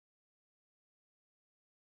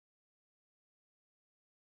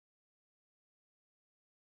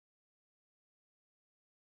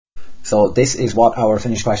So this is what our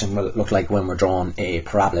finished question will look like when we're drawing a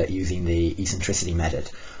parabola using the eccentricity method.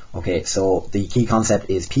 Okay, so the key concept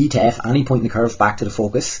is P to F, any point in the curve back to the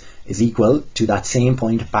focus, is equal to that same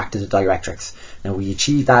point back to the directrix. Now we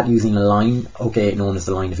achieve that using a line, okay, known as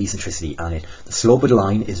the line of eccentricity, and the slope of the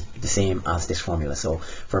line is the same as this formula. So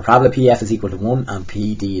for a parabola, PF is equal to 1 and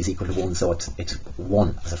PD is equal to 1, so it's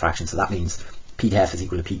 1 as a fraction, so that means P to F is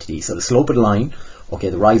equal to P to D. So the slope of the line, okay,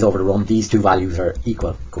 the rise over the run, these two values are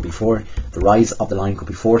equal. Could be 4. The rise of the line could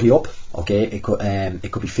be 40 up. Okay, it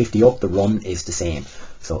could be 50 up. The run is the same.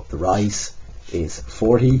 So the rise is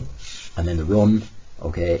 40, and then the run,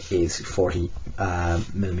 okay, is 40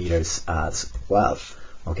 millimeters as well.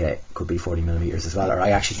 Okay, could be 40 millimeters as well. Or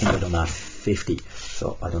I actually think I've done that 50.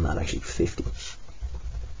 So I've done that actually 50.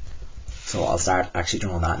 So I'll start actually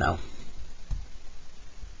drawing that now.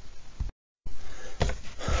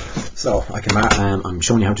 So I can mark, I'm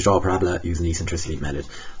showing you how to draw a parabola using the eccentricity method.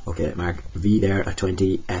 Okay, mark V there at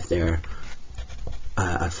 20, F there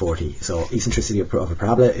at 40. So eccentricity of a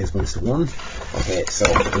parabola is 1:1. Okay, so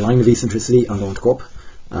the line of eccentricity, I'm going to go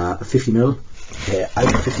up 50 mil. Okay,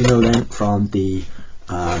 out 50 mil then from the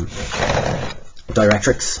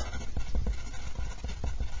directrix.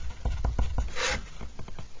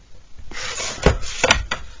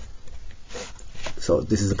 So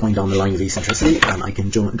this is a point on the line of eccentricity, and I can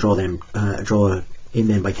draw in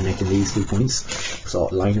them by connecting these 2 points. So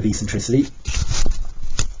line of eccentricity,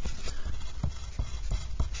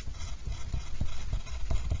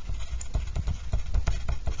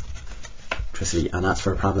 and that's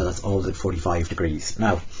for a parabola that's always at 45 degrees.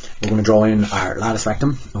 Now we're going to draw in our lattice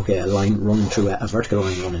rectum. Okay, a line running through a vertical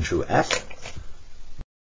line running through F.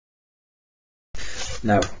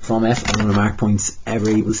 Now from F I'm going to mark points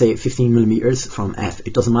every, we'll say 15 millimeters from F.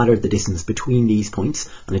 It doesn't matter the distance between these points,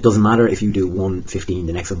 and it doesn't matter if you do one 15,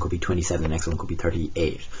 the next one could be 27, the next one could be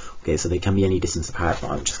 38. Okay, so they can be any distance apart, but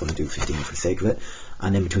I'm just going to do 15 for the sake of it.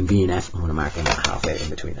 And then between V and F I'm going to mark them halfway in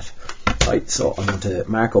between it. Right, so I'm going to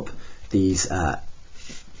mark up these,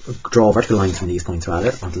 draw vertical lines from these points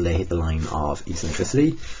rather, until they hit the line of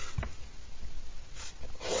eccentricity.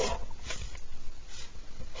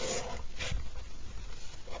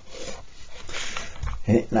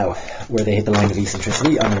 Okay, now where they hit the line of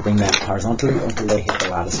eccentricity, I'm going to bring them horizontally until they hit the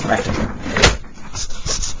lattice rectum.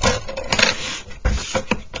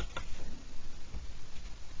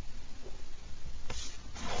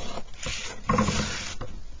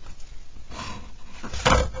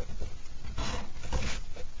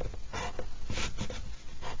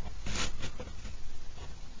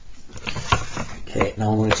 Okay,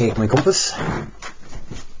 now I'm going to take my compass. I'm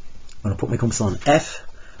going to put my compass on F.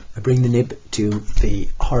 I bring the nib to the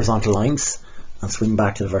horizontal lines and swing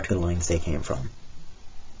back to the vertical lines they came from.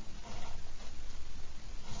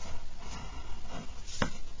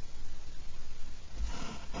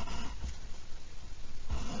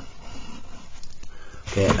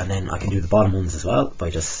 Okay, and then I can do the bottom ones as well by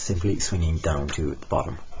just simply swinging down to the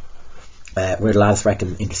bottom. Where the lattice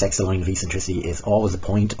rectum intersects the line of eccentricity is always a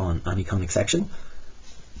point on any conic section.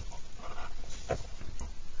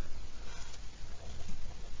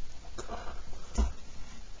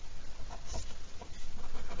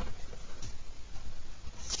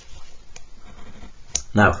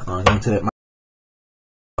 Now I'm going to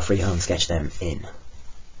freehand sketch them in.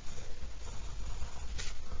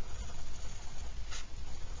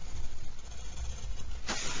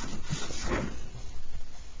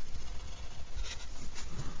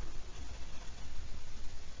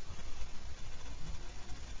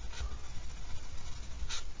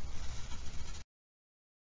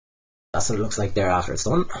 That's what it looks like there after it's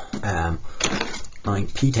done. Line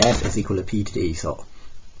P to F is equal to P to D, so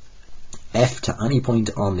F to any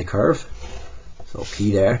point on the curve, so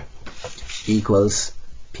P there, equals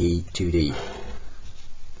P to D.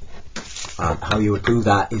 And how you would prove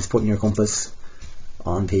that is putting your compass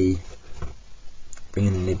on P,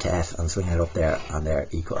 bringing the nib to F and swinging it up there, and they're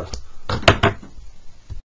equal.